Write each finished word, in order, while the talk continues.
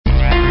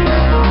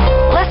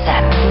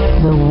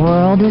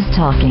world is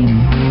talking.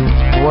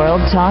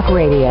 World Talk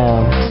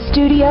Radio,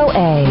 Studio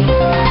A.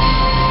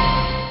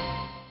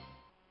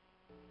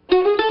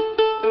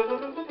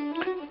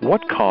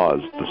 What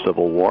caused the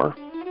Civil War?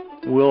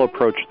 We'll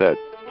approach that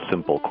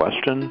simple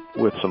question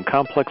with some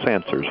complex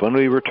answers when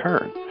we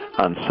return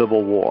on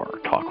Civil War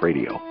Talk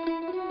Radio.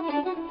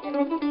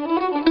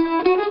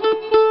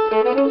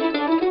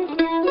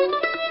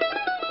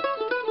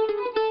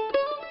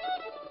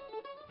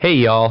 Hey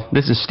y'all,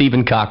 this is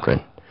Stephen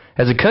Cochran.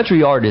 As a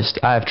country artist,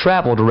 I have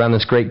traveled around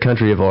this great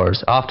country of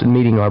ours, often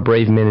meeting our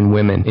brave men and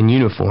women in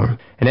uniform.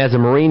 And as a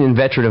Marine and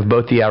veteran of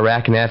both the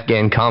Iraq and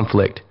Afghan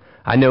conflict,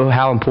 I know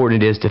how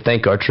important it is to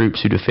thank our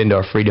troops who defend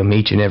our freedom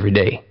each and every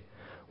day.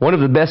 One of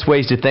the best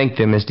ways to thank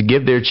them is to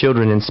give their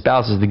children and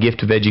spouses the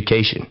gift of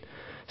education.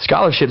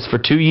 Scholarships for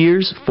 2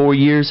 years, 4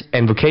 years,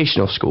 and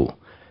vocational school.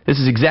 This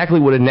is exactly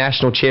what a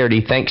national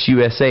charity, Thanks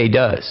USA,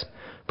 does.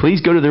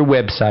 Please go to their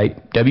website,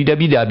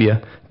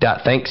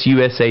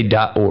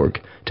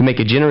 www.thanksusa.org, to make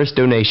a generous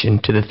donation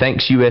to the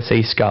Thanks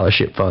USA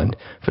Scholarship Fund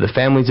for the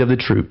families of the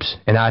troops,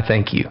 and I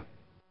thank you.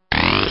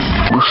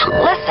 Listen.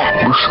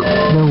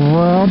 The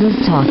world is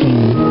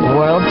talking.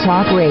 World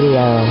Talk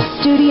Radio,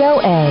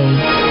 Studio A.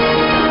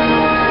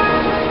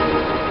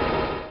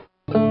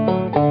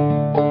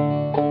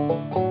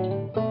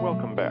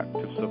 Welcome back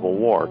to Civil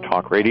War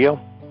Talk Radio.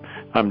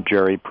 I'm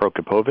Jerry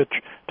Prokopowicz,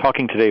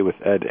 talking today with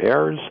Ed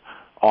Ayers,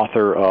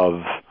 author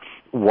of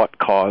What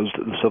Caused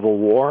the Civil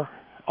War,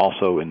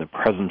 also In the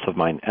Presence of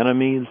Mine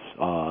Enemies,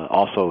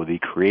 also the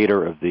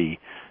creator of the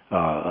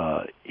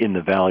In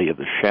the Valley of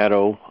the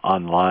Shadow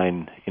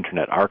online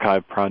Internet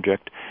Archive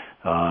project,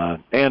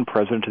 and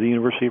president of the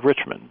University of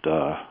Richmond,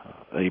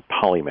 a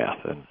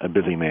polymath and a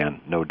busy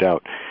man, no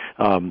doubt.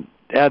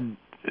 Ed,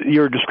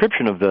 your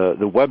description of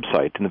the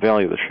website In the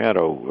Valley of the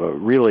Shadow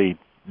really,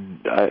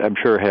 I'm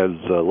sure, has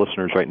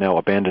listeners right now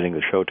abandoning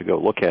the show to go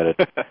look at it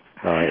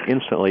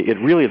instantly. It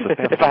really is a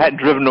fascinating... If I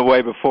hadn't driven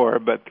away before,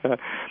 but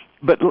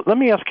let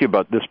me ask you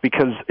about this,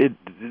 because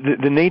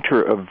the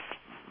nature of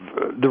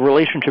the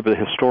relationship of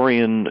the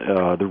historian,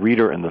 the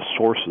reader, and the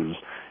sources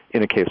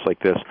in a case like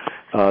this.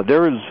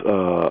 There is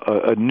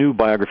a new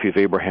biography of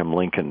Abraham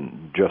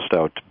Lincoln just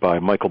out by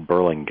Michael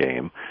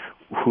Burlingame,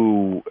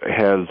 who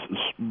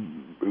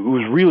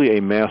was really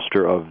a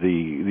master of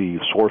the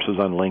sources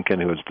on Lincoln,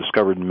 who has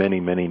discovered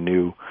many, many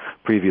new,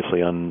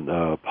 previously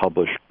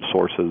unpublished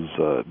sources,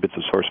 bits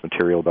of source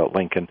material about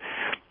Lincoln,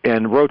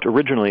 and wrote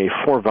originally a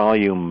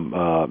 4-volume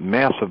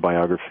massive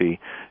biography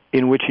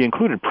in which he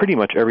included pretty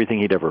much everything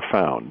he'd ever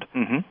found.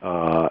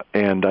 Mm-hmm.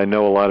 And I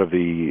know a lot of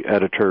the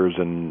editors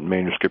and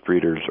manuscript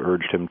readers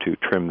urged him to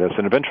trim this,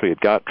 and eventually it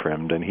got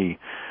trimmed, and he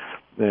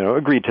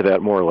agreed to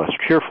that more or less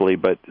cheerfully,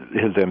 but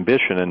his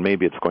ambition, and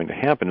maybe it's going to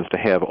happen, is to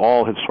have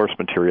all his source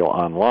material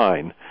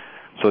online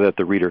so that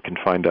the reader can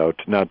find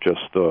out not just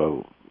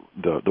the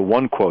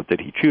one quote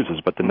that he chooses,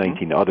 but the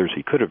 19 others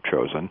he could have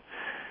chosen.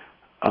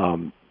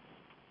 On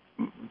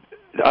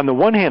the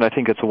one hand, I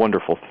think it's a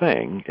wonderful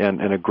thing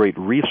and a great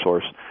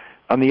resource.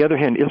 On the other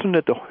hand, isn't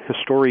it the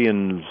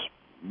historian's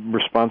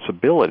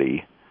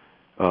responsibility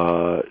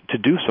to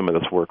do some of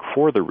this work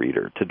for the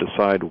reader, to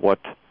decide what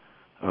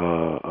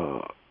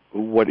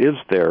is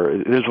there?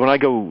 When I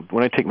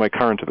take my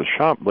car into the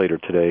shop later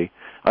today,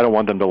 I don't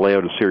want them to lay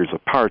out a series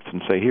of parts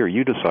and say, here,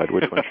 you decide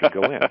which one should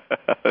go in.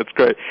 That's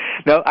great.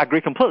 No, I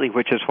agree completely,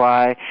 which is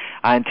why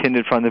I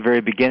intended from the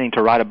very beginning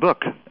to write a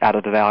book out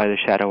of the Valley of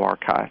the Shadow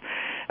archive.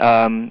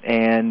 I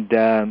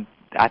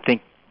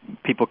think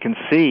people can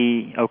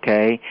see,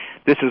 okay,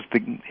 this is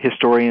the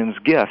historian's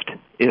gift,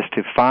 is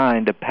to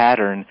find a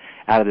pattern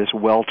out of this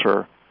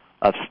welter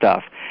of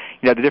stuff.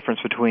 The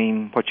difference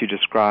between what you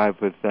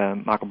described with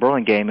Michael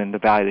Burlingame and the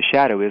Valley of the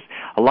Shadow is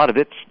a lot of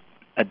it's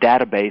a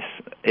database,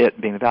 it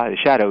being the Valley of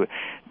the Shadow,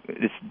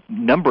 it's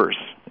numbers,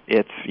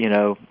 it's,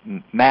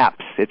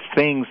 maps, it's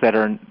things that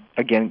are,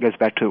 again, it goes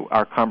back to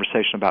our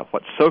conversation about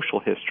what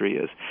social history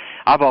is.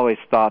 I've always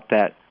thought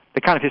that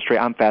the kind of history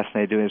I'm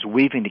fascinated doing is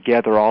weaving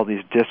together all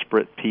these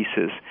disparate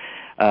pieces,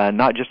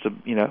 not just, I'm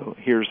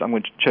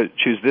going to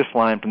choose this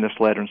line from this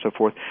letter and so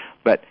forth,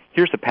 but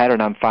here's the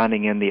pattern I'm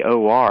finding in the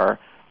OR,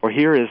 or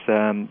here's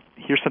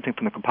something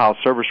from the compiled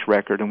service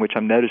record in which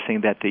I'm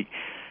noticing that the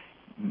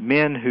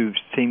men who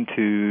seem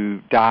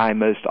to die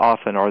most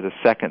often are the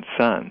second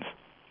sons.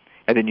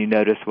 And then you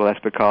notice, well, that's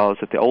because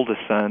that the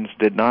oldest sons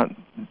did not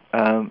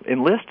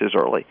enlist as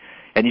early.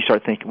 And you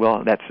start thinking,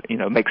 well, that's,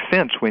 makes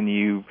sense when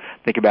you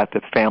think about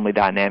the family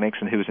dynamics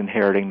and who's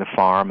inheriting the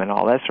farm and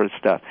all that sort of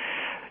stuff.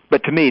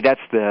 But to me,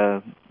 that's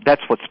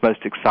what's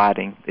most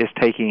exciting, is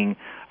taking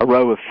a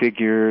row of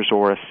figures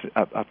or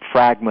a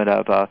fragment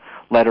of a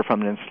letter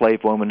from an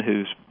enslaved woman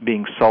who's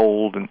being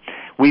sold and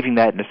weaving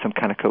that into some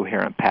kind of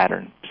coherent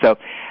pattern. So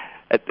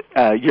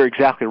you're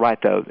exactly right,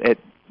 though.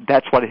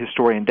 That's what a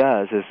historian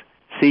does, is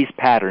sees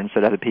patterns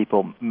that other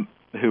people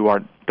who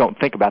don't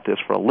think about this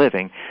for a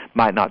living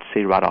might not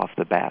see right off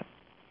the bat.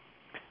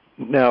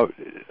 Now,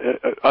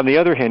 on the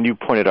other hand, you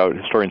pointed out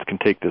historians can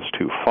take this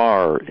too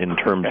far in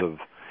terms of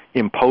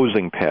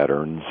imposing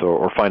patterns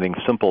or finding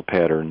simple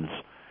patterns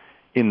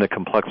in the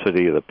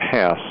complexity of the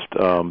past.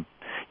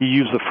 You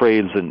use the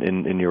phrase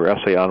in your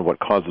essay on what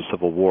caused the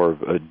Civil War,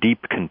 a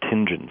deep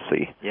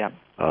contingency,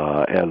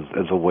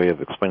 as a way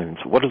of explaining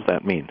things. What does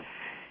that mean?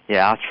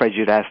 Yeah, I was afraid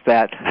you'd ask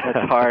that.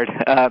 That's hard.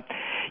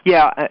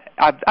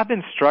 I've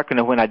been struck,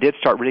 when I did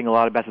start reading a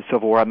lot about the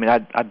Civil War. I mean,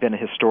 I've been a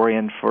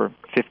historian for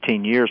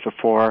 15 years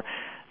before,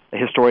 a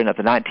historian of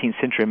the 19th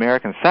century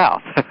American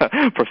South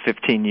for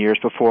 15 years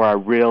before I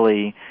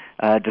really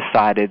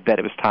decided that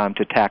it was time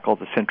to tackle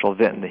the central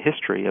event in the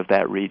history of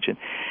that region.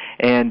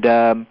 And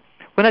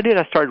when I did,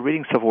 I started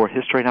reading Civil War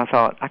history, and I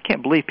thought, I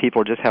can't believe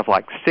people just have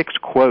like 6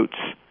 quotes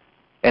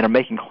and are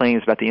making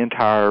claims about the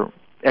entire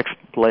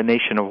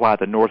explanation of why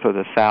the North or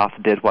the South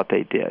did what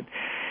they did.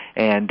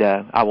 And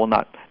I will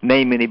not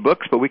name any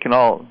books, but we can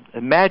all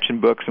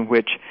imagine books in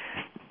which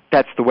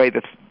that's the way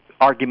the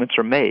arguments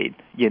are made,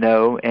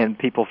 and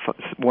people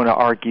want to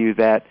argue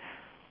that,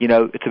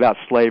 it's about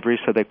slavery,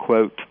 so they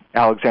quote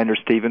Alexander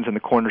Stephens in the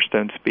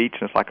Cornerstone speech,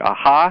 and it's like,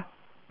 aha,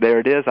 there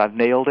it is, I've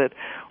nailed it.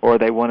 Or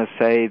they want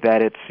to say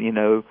that it's,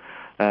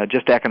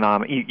 just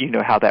economic. You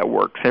know how that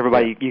works.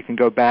 Everybody, you can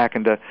go back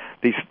into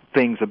these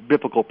things of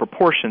biblical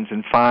proportions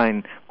and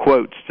find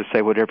quotes to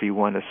say whatever you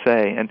want to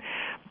say. And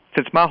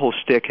since my whole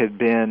shtick had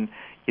been,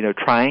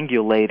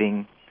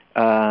 triangulating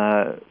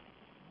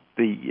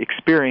the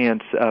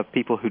experience of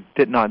people who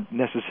did not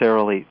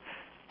necessarily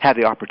have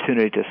the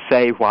opportunity to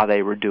say why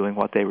they were doing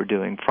what they were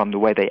doing from the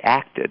way they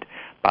acted,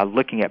 by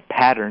looking at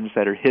patterns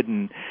that are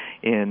hidden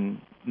in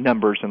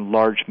numbers and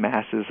large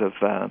masses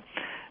of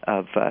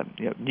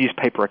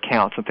newspaper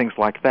accounts and things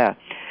like that,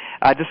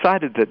 I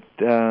decided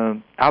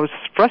that I was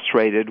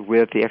frustrated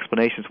with the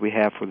explanations we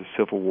have for the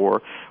Civil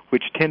War,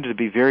 which tended to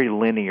be very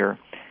linear.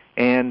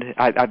 And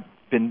I've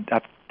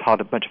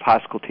taught a bunch of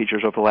high school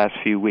teachers over the last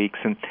few weeks,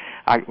 and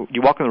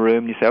you walk in the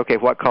room and you say, okay,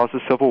 what caused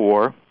the Civil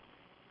War?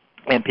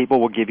 And people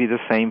will give you the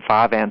same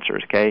 5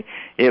 answers, okay?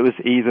 It was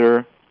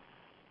either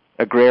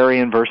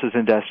agrarian versus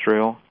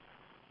industrial,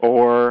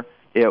 or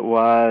it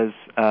was,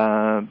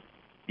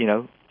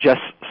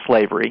 just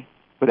slavery,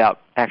 without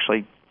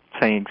actually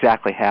saying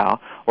exactly how,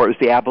 or it was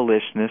the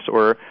abolitionists,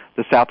 or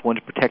the South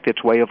wanted to protect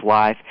its way of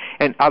life.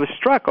 And I was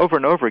struck over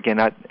and over again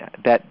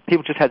that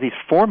people just have these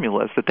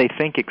formulas that they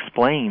think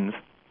explains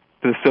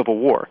the Civil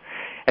War.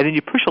 And then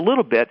you push a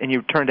little bit, and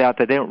you turned out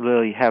that they don't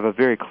really have a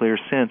very clear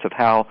sense of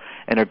how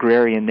an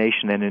agrarian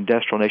nation and an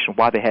industrial nation,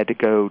 why they had to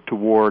go to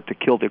war to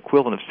kill the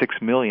equivalent of 6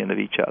 million of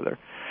each other.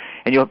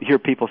 And you'll hear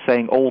people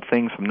saying old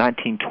things from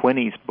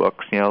 1920s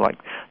books, like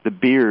the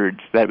Beards,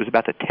 that it was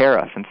about the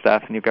tariff and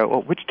stuff, and you go,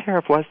 well, which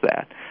tariff was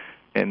that?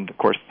 And, of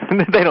course,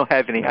 they don't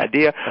have any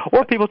idea.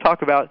 Or people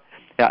talk about,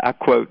 I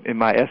quote in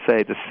my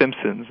essay, The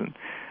Simpsons, and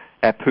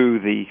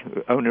Apu, the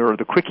owner of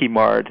the Quickie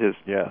Mart, has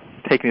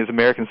taken his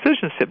American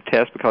citizenship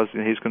test because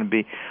he's going to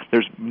be,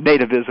 there's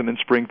nativism in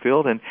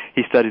Springfield, and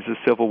he studies the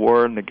Civil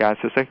War, and the guy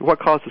says, what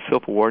caused the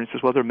Civil War? And he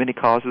says, well, there are many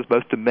causes,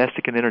 both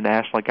domestic and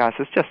international. The guy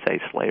says, just say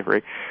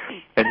slavery.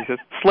 And he says,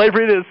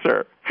 slavery it is,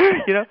 sir.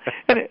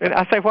 And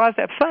I say, why is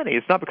that funny?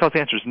 It's not because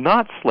the answer is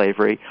not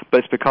slavery,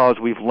 but it's because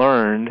we've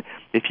learned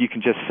if you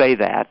can just say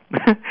that,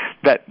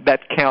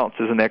 that counts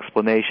as an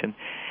explanation.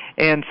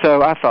 And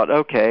so I thought,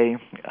 okay,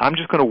 I'm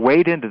just going to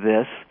wade into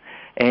this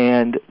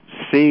and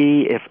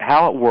see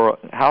how it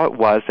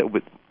was that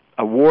with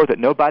a war that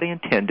nobody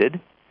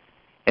intended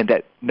and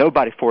that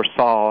nobody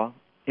foresaw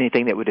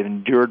anything that would have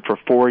endured for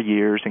 4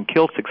 years and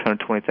killed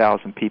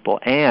 620,000 people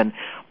and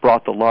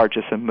brought the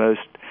largest and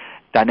most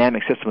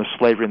dynamic system of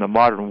slavery in the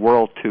modern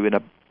world to an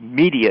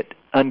immediate,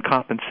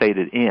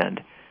 uncompensated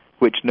end,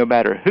 which no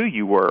matter who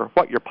you were,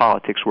 what your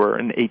politics were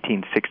in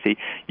 1860,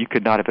 you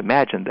could not have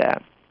imagined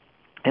that.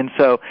 And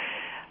so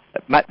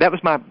that was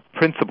my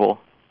principle.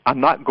 I'm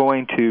not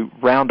going to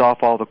round off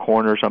all the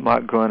corners. I'm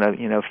not going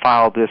to,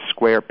 file this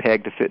square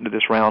peg to fit into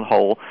this round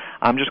hole.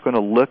 I'm just going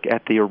to look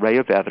at the array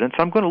of evidence.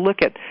 I'm going to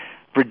look at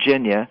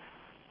Virginia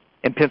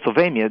and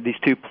Pennsylvania, these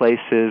two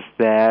places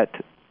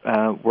that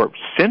were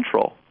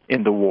central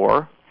in the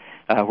war,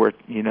 were,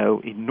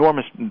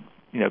 enormous,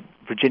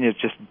 Virginia is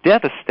just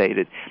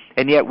devastated.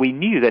 And yet we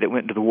knew that it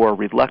went into the war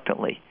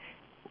reluctantly.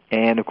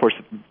 And, of course,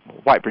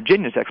 White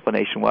Virginia's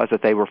explanation was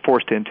that they were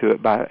forced into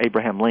it by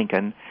Abraham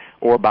Lincoln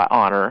or by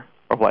honor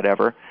or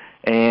whatever,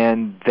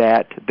 and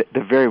that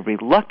the very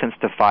reluctance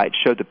to fight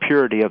showed the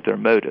purity of their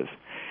motives.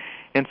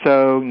 And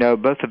so,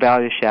 both the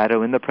Valley of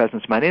Shadow and the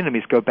Presence of Mine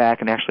Enemies go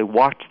back and actually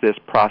watch this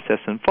process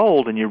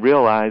unfold, and you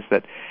realize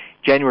that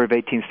January of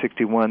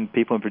 1861,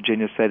 people in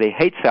Virginia say they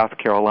hate South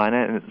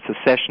Carolina and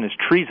secession is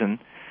treason,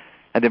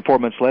 and then 4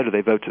 months later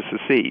they vote to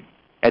secede.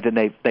 And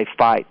then they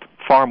fight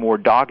far more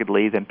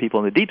doggedly than people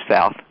in the Deep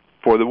South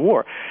for the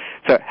war.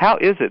 So how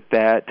is it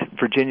that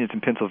Virginians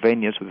and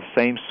Pennsylvanians with the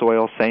same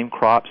soil, same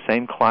crops,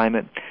 same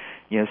climate,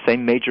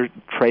 same major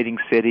trading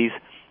cities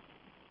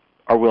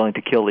are willing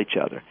to kill each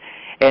other?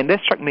 And that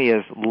struck me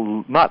as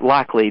not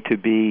likely to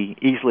be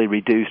easily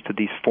reduced to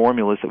these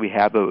formulas that we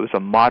have, but it was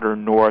a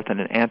modern North and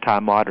an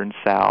anti-modern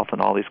South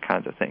and all these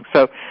kinds of things.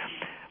 So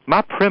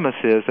my premise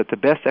is that the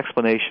best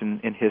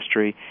explanation in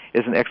history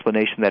is an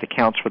explanation that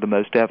accounts for the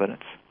most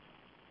evidence.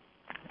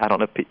 I don't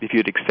know if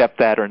you'd accept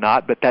that or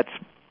not, but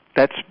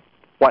that's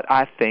what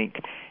I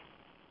think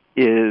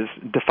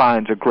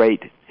defines a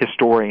great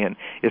historian,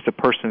 is the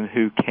person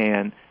who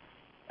can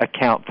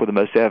account for the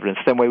most evidence,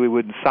 same way we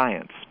would in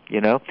science.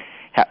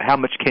 How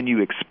much can you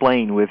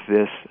explain with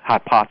this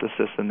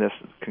hypothesis and this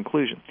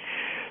conclusion?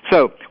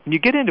 So when you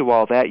get into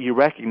all that, you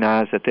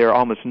recognize that there are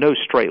almost no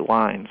straight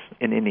lines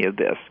in any of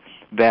this.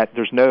 That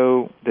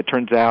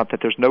turns out that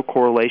there's no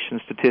correlation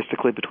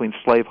statistically between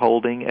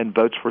slaveholding and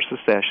votes for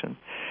secession.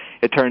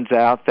 It turns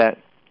out that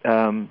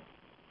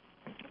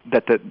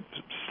that the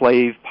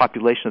slave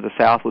population of the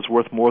South was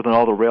worth more than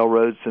all the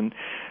railroads and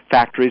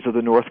factories of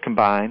the North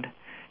combined.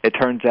 It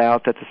turns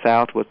out that the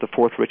South was the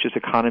fourth richest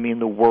economy in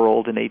the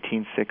world in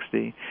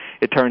 1860.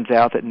 It turns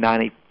out that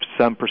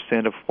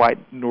 90-some% of white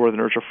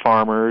Northerners are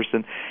farmers,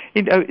 and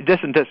you don't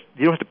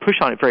have to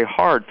push on it very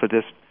hard for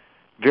this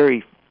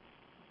very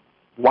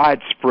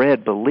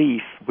widespread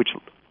belief, which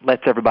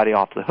lets everybody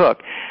off the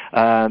hook,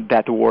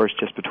 that the war is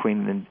just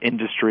between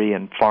industry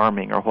and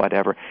farming or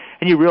whatever.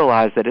 And you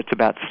realize that it's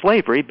about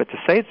slavery, but to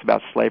say it's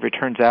about slavery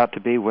turns out to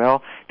be,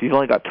 well, if you've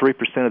only got 3%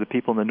 of the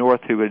people in the North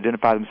who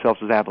identify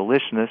themselves as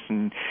abolitionists,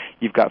 and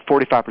you've got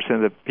 45%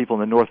 of the people in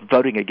the North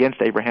voting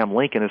against Abraham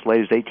Lincoln as late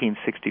as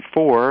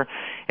 1864,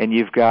 and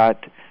you've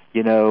got,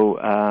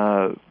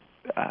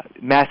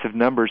 massive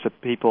numbers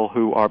of people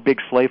who are big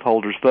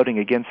slaveholders voting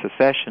against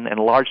secession and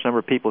a large number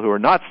of people who are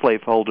not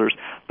slaveholders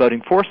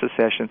voting for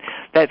secession,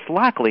 that's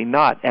likely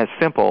not as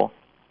simple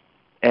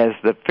as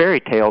the fairy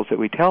tales that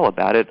we tell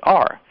about it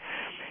are.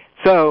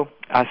 So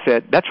I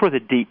said, that's where the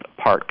deep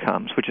part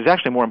comes, which is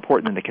actually more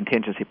important than the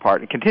contingency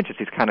part. And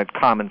contingency is kind of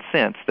common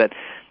sense, that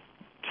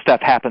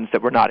stuff happens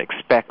that we're not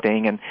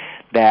expecting and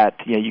that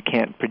you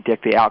can't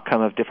predict the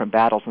outcome of different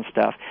battles and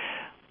stuff.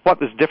 What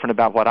was different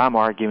about what I'm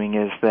arguing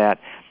is that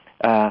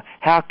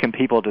how can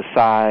people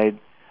decide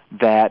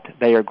that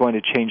they are going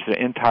to change the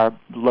entire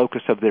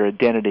locus of their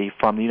identity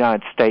from the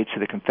United States to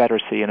the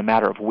Confederacy in a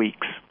matter of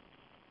weeks?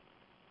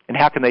 And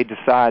how can they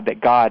decide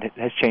that God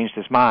has changed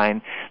his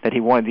mind, that he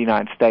wanted the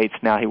United States,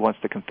 now he wants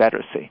the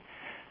Confederacy?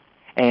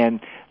 And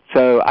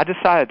so I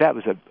decided that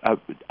was an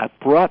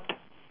abrupt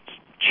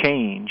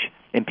change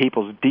in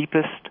people's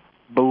deepest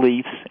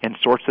beliefs and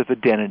sorts of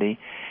identity,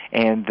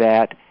 and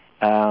that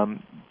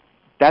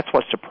that's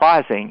what's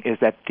surprising, is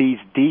that these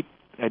deep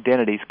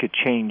identities could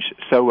change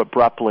so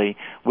abruptly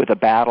with a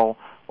battle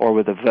or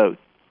with a vote.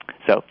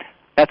 So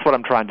that's what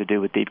I'm trying to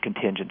do with deep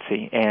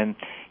contingency. And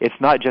it's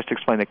not just to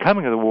explain the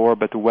coming of the war,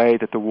 but the way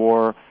that the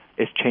war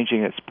is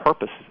changing its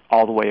purpose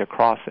all the way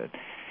across it.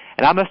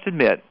 And I must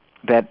admit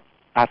that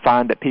I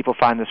find that people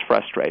find this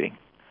frustrating,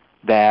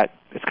 that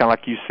it's kind of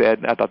like you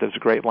said, I thought there was a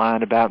great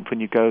line about when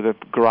you go to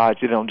the garage,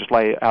 you don't just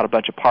lay out a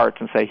bunch of parts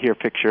and say, here,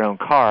 fix your own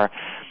car.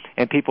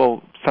 And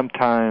people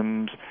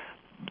sometimes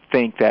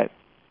think that,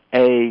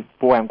 A,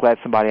 boy, I'm glad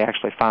somebody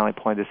actually finally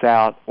pointed this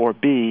out, or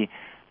B,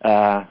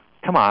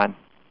 come on,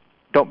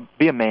 don't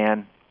be a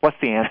man. What's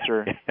the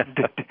answer?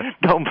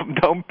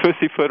 don't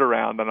pussyfoot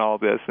around on all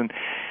this. And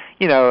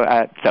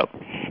so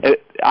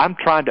I'm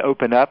trying to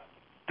open up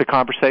the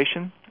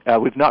conversation.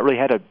 We've not really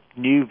had a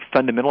new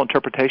fundamental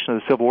interpretation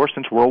of the Civil War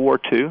since World War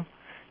II.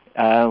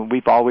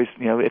 We've always,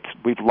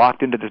 we've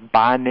locked into this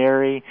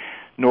binary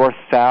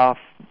North-South,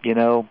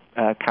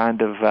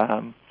 kind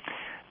of.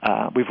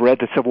 We've read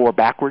the Civil War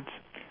backwards.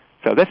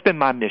 So that's been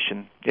my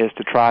mission, is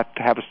to try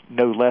to have us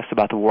know less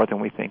about the war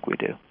than we think we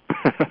do.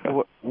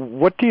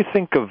 What do you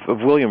think of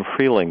William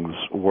Freeling's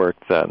work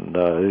then?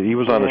 He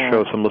was on a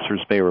show, some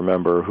listeners may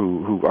remember,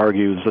 who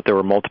argues that there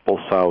were multiple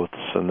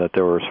Souths and that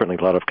there were certainly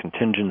a lot of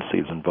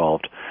contingencies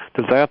involved.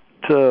 Does that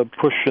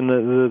push in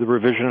the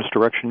revisionist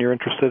direction you're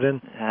interested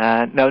in?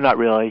 No, not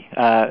really.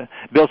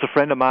 Bill's a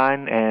friend of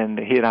mine, and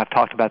he and I have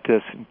talked about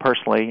this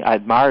personally. I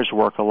admire his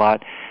work a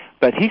lot.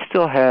 But he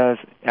still has,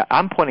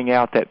 I'm pointing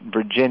out that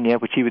Virginia,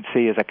 which he would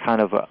see as a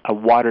kind of a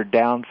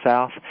watered-down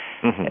South,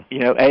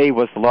 A,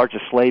 was the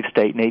largest slave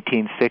state in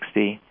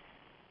 1860,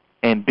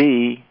 and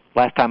B,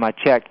 last time I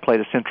checked, played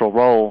a central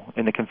role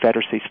in the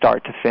Confederacy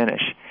start to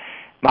finish.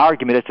 My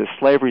argument is that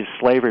slavery is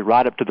slavery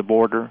right up to the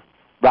border,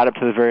 right up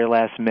to the very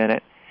last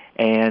minute,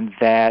 and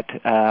that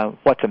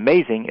what's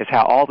amazing is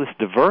how all this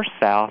diverse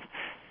South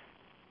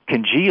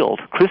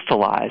congealed,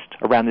 crystallized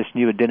around this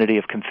new identity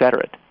of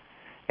Confederate.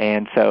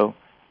 And so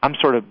I'm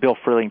sort of Bill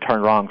Freeling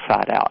turned wrong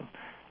side out,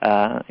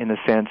 in the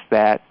sense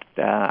that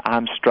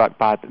I'm struck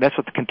by, that's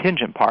what the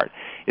contingent part,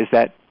 is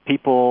that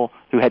people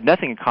who had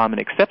nothing in common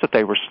except that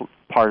they were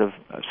part of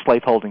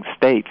slaveholding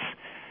states,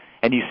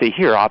 and you see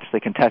here, obviously,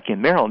 Kentucky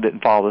and Maryland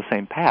didn't follow the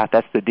same path.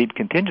 That's the deep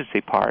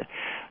contingency part,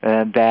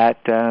 and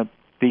that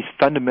these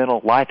fundamental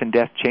life and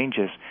death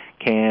changes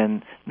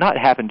can not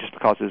happen just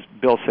because, as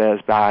Bill says,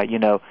 by,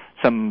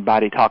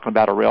 somebody talking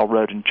about a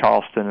railroad in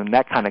Charleston and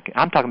that kind of.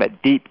 I'm talking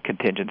about deep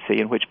contingency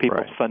in which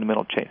people's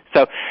fundamental change.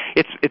 So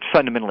it's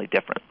fundamentally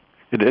different.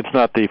 It's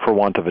not the for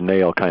want of a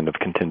nail kind of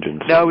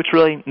contingency. No, it's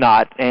really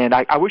not. And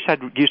I wish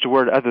I'd used a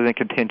word other than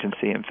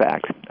contingency, in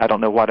fact. I don't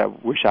know what I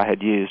wish I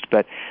had used,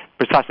 but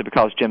precisely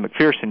because Jim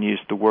McPherson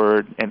used the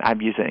word, and I'm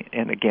using it,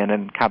 and again,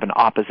 in kind of an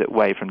opposite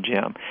way from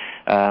Jim,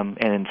 and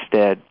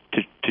instead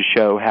to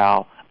show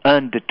how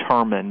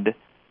undetermined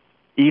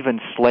even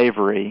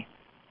slavery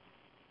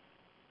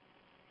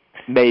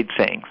made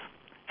things.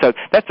 So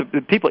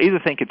people either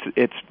think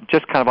it's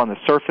just kind of on the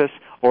surface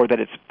or that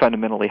it's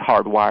fundamentally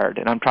hardwired.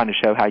 And I'm trying to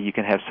show how you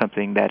can have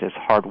something that is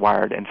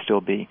hardwired and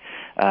still be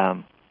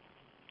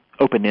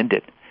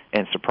open-ended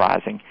and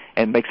surprising,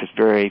 and makes us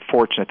very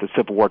fortunate the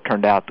Civil War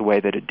turned out the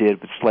way that it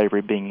did, with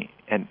slavery being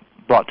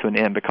brought to an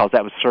end, because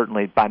that was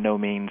certainly by no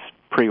means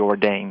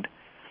preordained.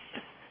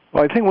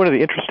 Well, I think one of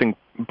the interesting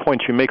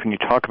points you make when you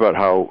talk about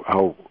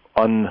how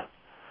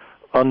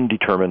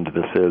undetermined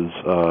this is,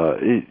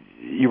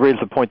 you raise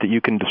the point that you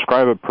can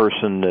describe a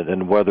person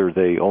and whether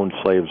they owned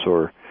slaves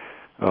or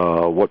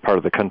what part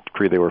of the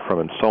country they were from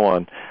and so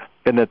on,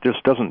 and that this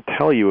doesn't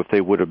tell you if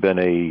they would have been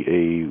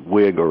a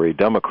Whig or a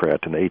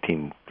Democrat in the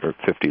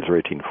 1850s or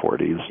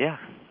 1840s. Yeah.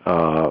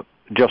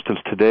 Just as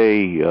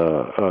today,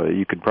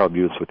 you could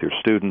probably do this with your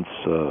students.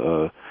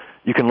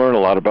 You can learn a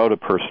lot about a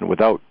person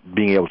without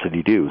being able to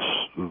deduce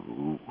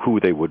who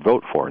they would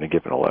vote for in a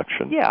given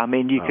election. Yeah, I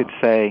mean, you could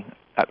say,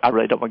 I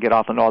really don't want to get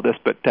off on all this,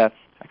 but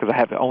because I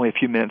have only a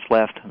few minutes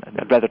left,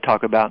 I'd rather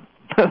talk about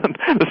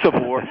the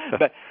Civil War.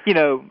 But,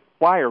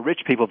 why are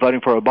rich people voting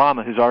for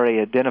Obama who's already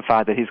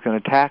identified that he's going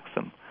to tax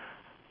them?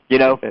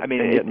 I mean,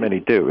 and yet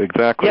many do,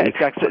 exactly. Yeah,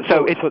 exactly.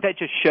 So that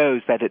just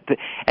shows that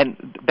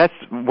and that's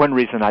one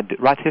reason I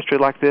write history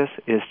like this,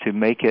 is to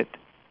make it.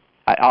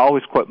 I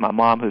always quote my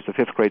mom, who's a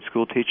fifth grade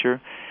school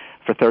teacher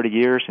for 30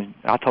 years, and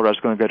I told her I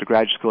was going to go to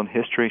graduate school in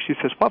history. She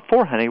says, "What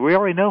for, honey? We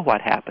already know what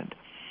happened."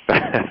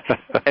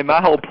 And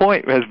my whole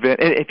point has been,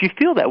 if you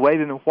feel that way,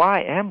 then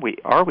why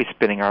are we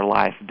spending our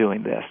life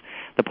doing this?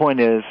 The point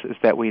is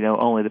that we know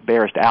only the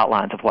barest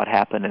outlines of what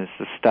happened, and it's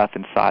the stuff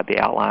inside the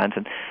outlines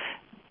and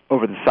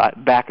over the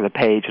back of the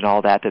page and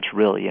all that that's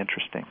really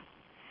interesting.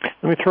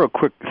 Let me throw a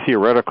quick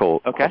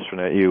theoretical question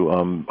at you.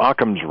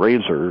 Occam's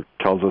razor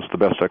tells us the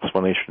best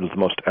explanation is the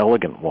most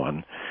elegant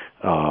one,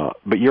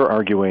 but you're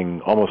arguing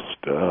almost,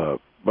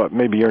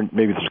 maybe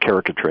this is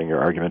caricaturing your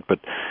argument, but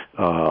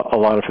a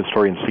lot of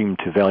historians seem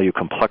to value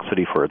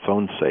complexity for its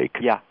own sake.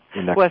 Yeah.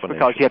 Well, that's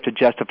because you have to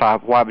justify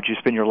why would you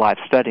spend your life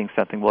studying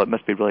something. Well, it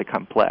must be really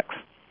complex,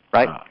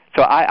 right?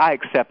 So I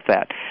accept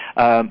that.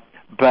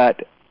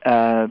 But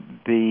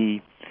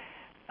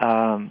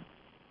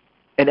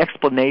an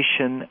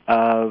explanation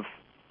of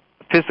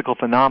physical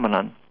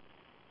phenomenon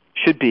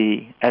should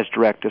be as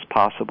direct as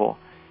possible.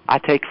 I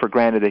take for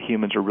granted that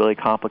humans are really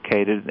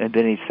complicated, and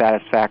any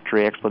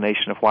satisfactory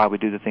explanation of why we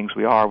do the things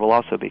we are will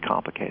also be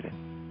complicated.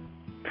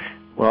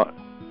 Well,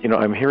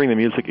 I'm hearing the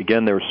music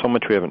again. There's so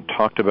much we haven't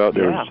talked about.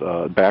 There's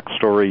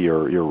Backstory,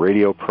 your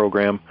radio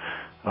program.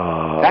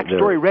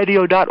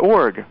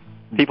 Backstoryradio.org.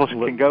 People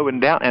can go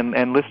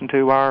and listen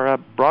to our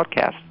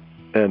broadcast.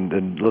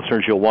 And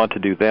listeners, you'll want to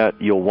do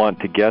that. You'll want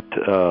to get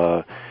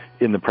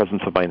In the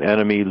Presence of Mine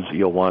Enemies.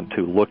 You'll want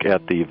to look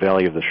at the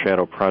Valley of the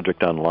Shadow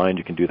Project online.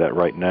 You can do that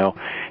right now.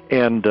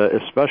 And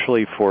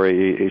especially for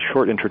a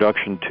short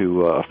introduction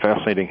to a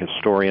fascinating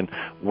historian,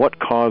 What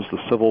Caused the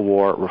Civil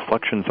War?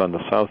 Reflections on the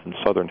South and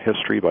Southern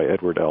History by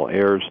Edward L.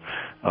 Ayers.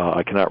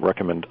 I cannot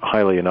recommend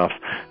highly enough.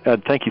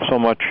 Ed, thank you so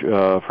much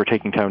for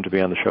taking time to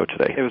be on the show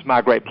today. It was my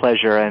great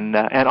pleasure and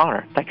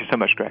honor. Thank you so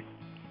much, Greg.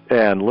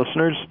 And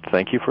listeners,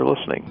 thank you for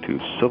listening to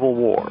Civil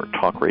War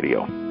Talk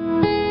Radio.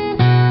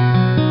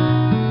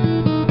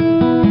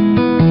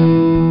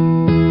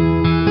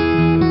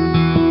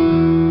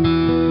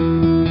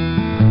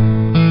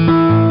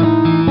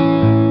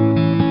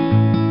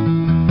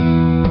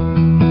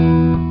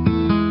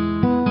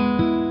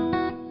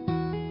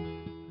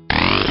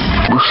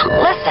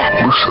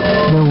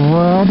 The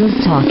world is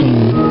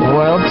talking.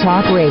 World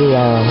Talk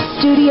Radio.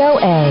 Studio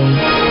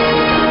A.